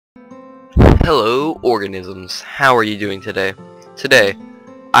Hello, organisms. How are you doing today? Today,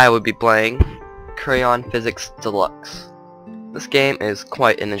 I will be playing Crayon Physics Deluxe. This game is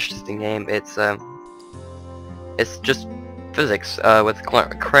quite an interesting game. It's just physics with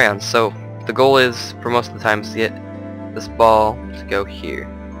crayons. So the goal is, for most of the time, to get this ball to go here.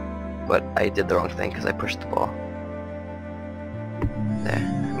 But I did the wrong thing because I pushed the ball. There,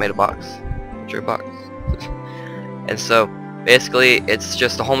 I made a box. Drew a box. And so basically, it's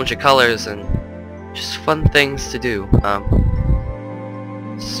just a whole bunch of colors and just fun things to do.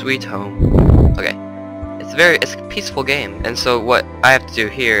 Sweet home. Okay, it's a peaceful game, and so what I have to do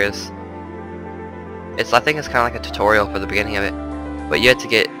here is, I think it's kind of like a tutorial for the beginning of it, but you have to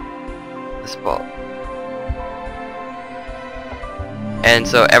get this ball, and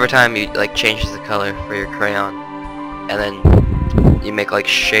so every time you changes the color for your crayon, and then you make like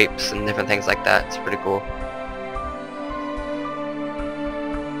shapes and different things like that. It's pretty cool.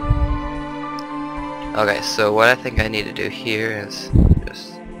 Okay, so what I think I need to do here is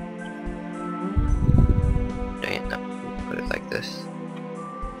just put it like this,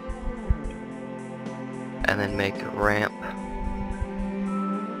 and then make a ramp.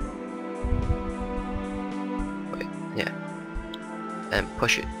 Wait, yeah, and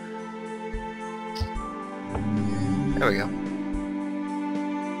push it. There we go.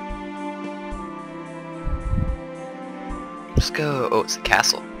 Let's go. Oh, it's a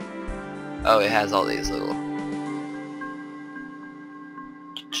castle. Oh, it has all these little...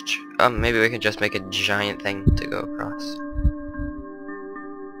 maybe we can just make a giant thing to go across.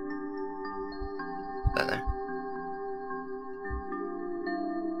 There.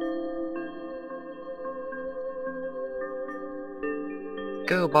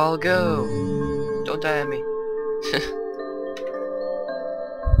 Go, ball, go! Don't die at me.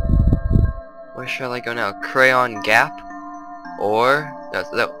 Where shall I go now? Crayon Gap? Or...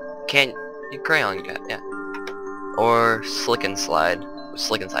 No, can't... Crayon Gap, yeah. Or Slick and Slide.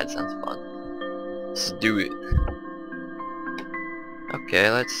 Slick and Slide sounds fun. Let's do it.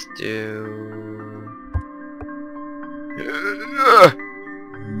 Okay, let's do...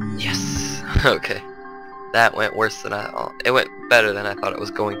 Yes! Okay. That went worse than it went better than I thought it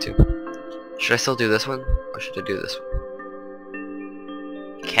was going to. Should I still do this one? Or should I do this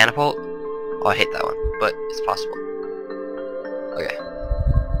one? Catapult? Oh, I hate that one, but it's possible. Okay.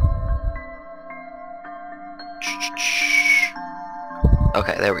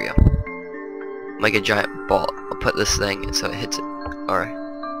 Okay, there we go. Make a giant ball. I'll put this thing and so it hits it. Alright.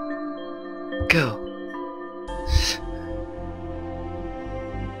 Go!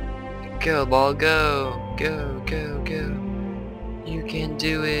 Go, ball, go! Go, go, go! You can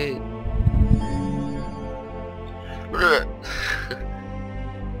do it!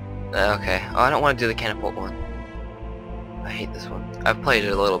 Okay. Oh, I don't want to do the catapult one. I hate this one. I've played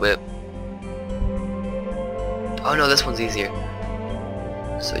it a little bit. Oh no, this one's easier.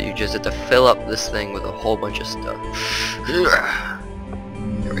 So you just have to fill up this thing with a whole bunch of stuff.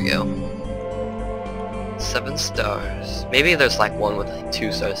 There we go. 7 stars. Maybe there's like one with like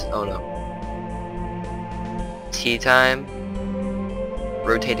 2 stars. Oh no. Tea time.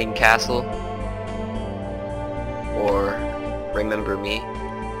 Rotating castle. Or remember me.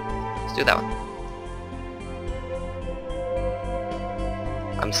 Let's do that one.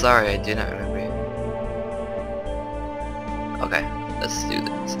 I'm sorry, I did not remember you. Okay, let's do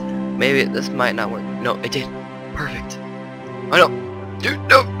this. Maybe this might not work. No, it did. Perfect. Oh no! Dude,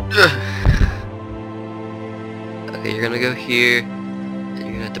 no! Okay, you're gonna go here, and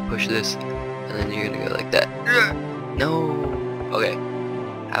you're gonna have to push this, and then you're gonna go like that. No! Okay.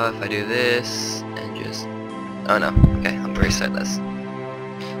 How if I do this, and just... Oh no. Okay, I'm very sad this.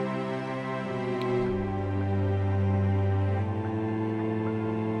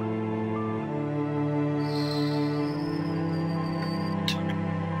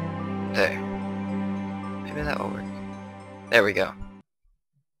 There. Maybe that will work. There we go.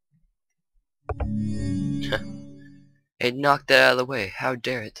 It knocked that out of the way. How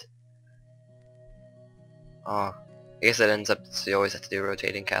dare it? Oh. I guess it ends up so you always have to do a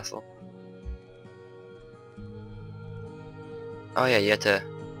rotating castle. Oh yeah, you have to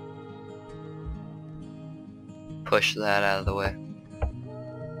push that out of the way.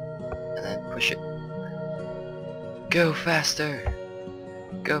 And then push it. Go faster!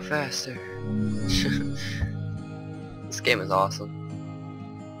 Go faster. This game is awesome.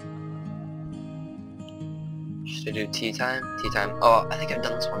 Should I do tea time? Tea time. Oh, I think I've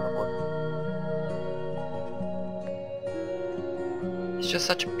done this one before. It's just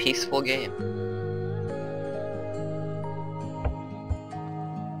such a peaceful game.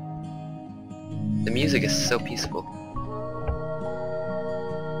 The music is so peaceful.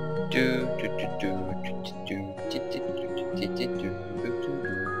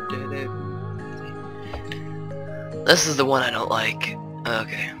 This is the one I don't like.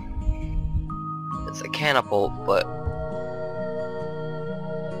 Okay. It's a catapult, but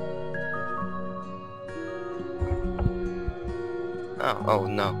oh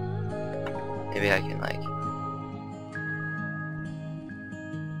no. Maybe I can like.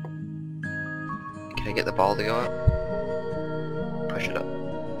 Can I get the ball to go up? Push it up.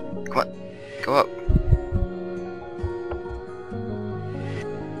 Come on, go up.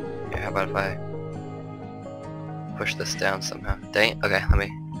 Here, how about if I push this down somehow? Dang it. Okay, how do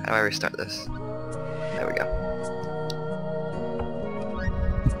I restart this? There we go.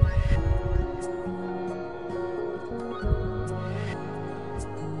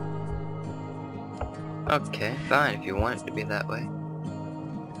 Okay, fine, if you want it to be that way.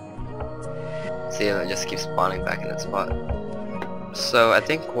 See, and it just keeps spawning back in its spot. So I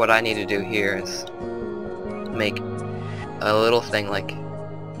think what I need to do here is make a little thing like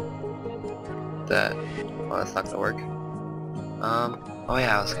that. Well, that's not gonna work. Oh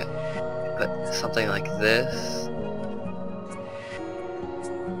yeah, I was gonna put something like this.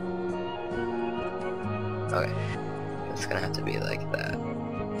 Okay, it's gonna have to be like that.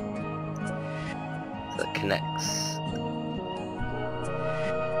 So it connects.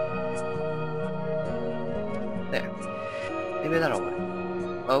 There. Maybe that'll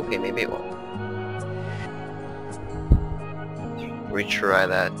work. Okay, maybe it won't. Retry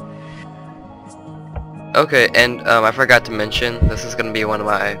that. Okay, and I forgot to mention, this is gonna be one of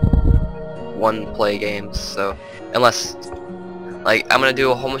my one-play games, so unless like I'm gonna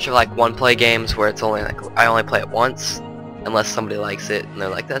do a whole bunch of like one-play games where it's only like I only play it once, unless somebody likes it and they're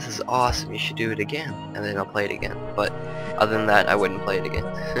like, this is awesome, you should do it again, and then I'll play it again. But other than that, I wouldn't play it again.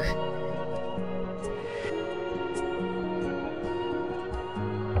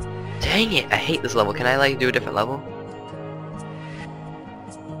 Dang it, I hate this level. Can I like do a different level?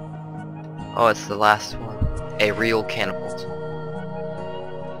 Oh, it's the last one. A real catapult.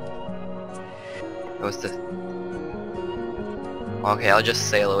 What's this? Okay, I'll just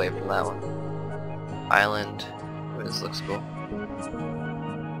sail away from that one. Island. Oh, this looks cool.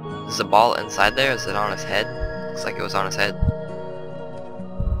 Is the ball inside there? Is it on his head? Looks like it was on his head.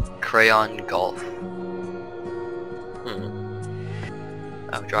 Crayon golf.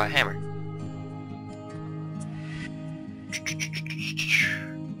 I'll draw a hammer.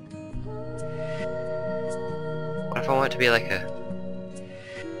 What if I want it to be like a...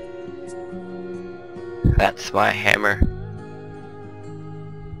 That's my hammer.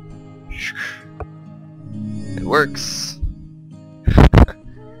 It works.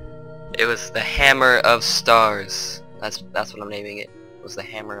 It was the hammer of stars. That's what I'm naming it. It was the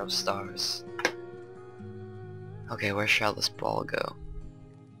hammer of stars. Okay, where shall this ball go?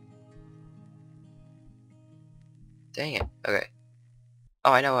 Dang it. Okay.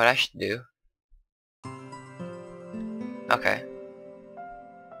 Oh, I know what I should do. Okay.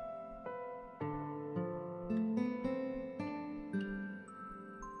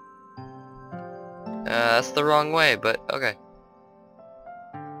 That's the wrong way, but okay.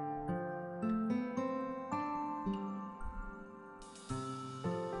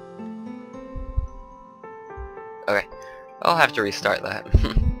 Okay. I'll have to restart that.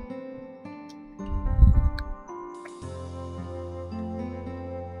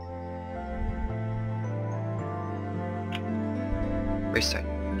 Restart.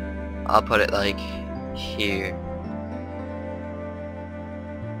 I'll put it like here.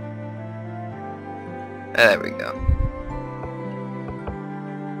 There we go.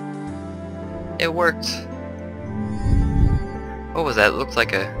 It worked. What was that? It looked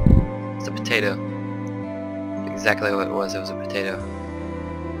like it's a potato. Exactly what it was. It was a potato.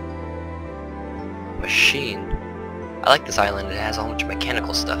 Machine. I like this island. It has a whole bunch of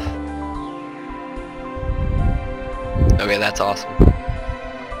mechanical stuff. Okay, that's awesome.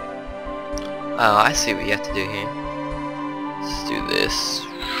 Oh, I see what you have to do here. Let's do this.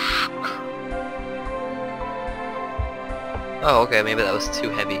 Oh, okay, maybe that was too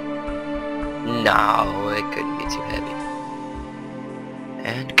heavy. No, it couldn't be too heavy.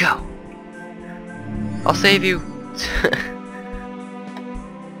 And go! I'll save you!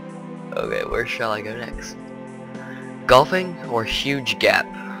 Okay, where shall I go next? Golfing or huge gap?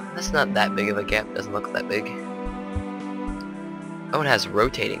 That's not that big of a gap, doesn't look that big. Oh, it has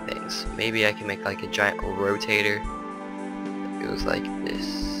rotating things. Maybe I can make like a giant rotator that goes like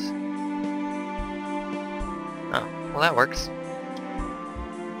this. Oh, well that works.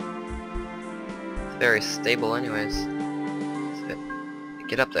 It's very stable anyways. Let's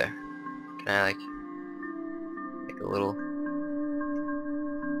get up there. Can I like make a little...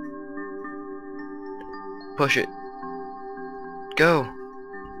 Push it. Go.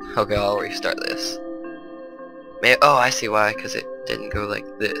 Okay, I'll restart this. Oh, I see why, because it didn't go like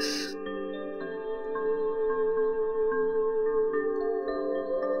this.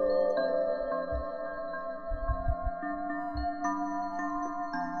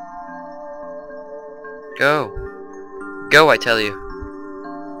 Go. Go, I tell you.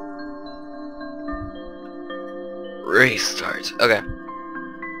 Restart. Okay.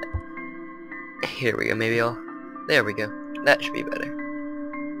 Here we go, maybe there we go. That should be better.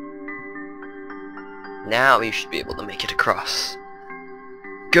 Now you should be able to make it across.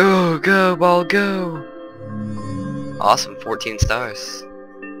 Go, go, ball, go! Awesome, 14 stars.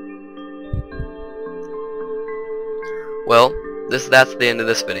 Well, that's the end of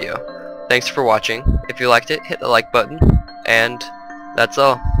this video. Thanks for watching. If you liked it, hit the like button. And that's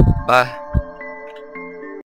all. Bye.